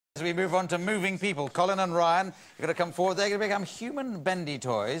As we move on to moving people, Colin and Ryan are going to come forward. They're going to become human bendy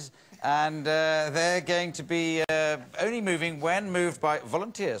toys, and they're going to be only moving when moved by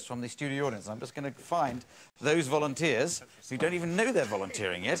volunteers from the studio audience. I'm just going to find those volunteers who don't even know they're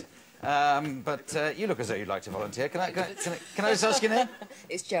volunteering yet. But you look as though you'd like to volunteer. Can I just ask your name?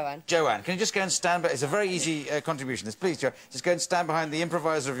 It's Joanne. Joanne, can you just go and stand by... It's a very easy contribution, this. Please, Joanne, just go and stand behind the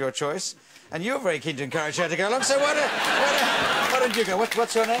improviser of your choice. And you're very keen to encourage her to go along, so why don't you go?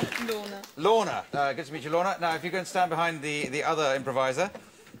 What's your name? Lorna. Lorna. Good to meet you, Lorna. Now, if you go and stand behind the other improviser.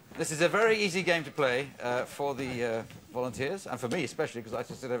 This is a very easy game to play for the volunteers, and for me especially, because I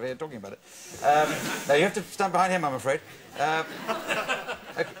just sit over here talking about it. Now, you have to stand behind him, I'm afraid.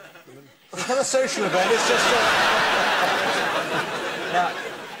 Okay. It's not a social event, it's just... Now,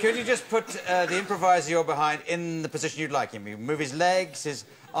 could you just put the improviser you're behind in the position you'd like him? You move his legs, his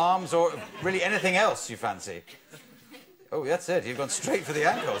arms, or really anything else you fancy. Oh, that's it. You've gone straight for the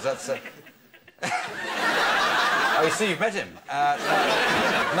ankles. That's... Oh, you see, you've met him.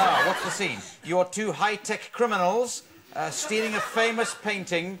 Now, what's the scene? You're two high-tech criminals stealing a famous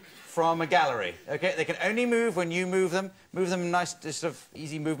painting from a gallery. OK? They can only move when you move them. Move them in nice, sort of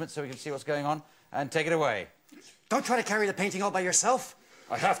easy movements so we can see what's going on. And take it away. Don't try to carry the painting all by yourself.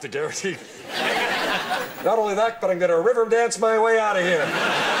 I have to, Garrity. Not only that, but I'm going to river dance my way out of here.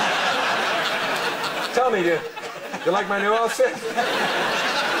 Tell me, do you like my new outfit?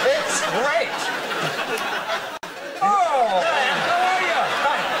 It's great! Oh! How are you?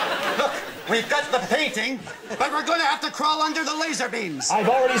 Hi. Look, we've got the painting, but we're going to have to crawl under the laser beams. I've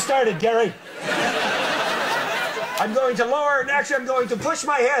already started, Gary. I'm going to lower, and actually I'm going to push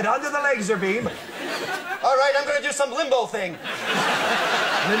my head under the laser beam. All right, I'm going to do some limbo thing.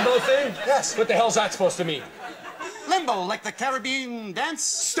 Limbo thing? Yes. What the hell's that supposed to mean? Limbo, like the Caribbean dance?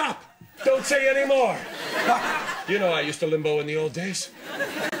 Stop! Don't say any more. You know I used to limbo in the old days.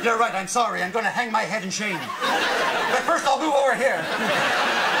 You're right, I'm sorry. I'm going to hang my head in shame. But first I'll move over here.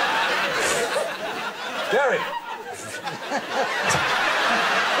 Gary.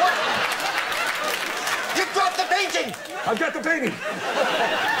 What? You dropped the painting! I've got the painting.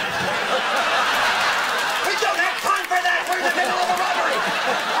 We don't have time for that! We're in the middle of a robbery!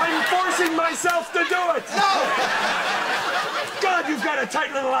 I'm forcing myself to do it! No! God, you've got a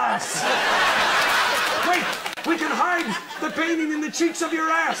tight little ass! Wait, we can hide the painting in the cheeks of your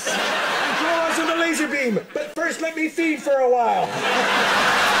ass and throw us in the laser beam. But first, let me feed for a while.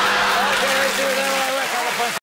 Okay,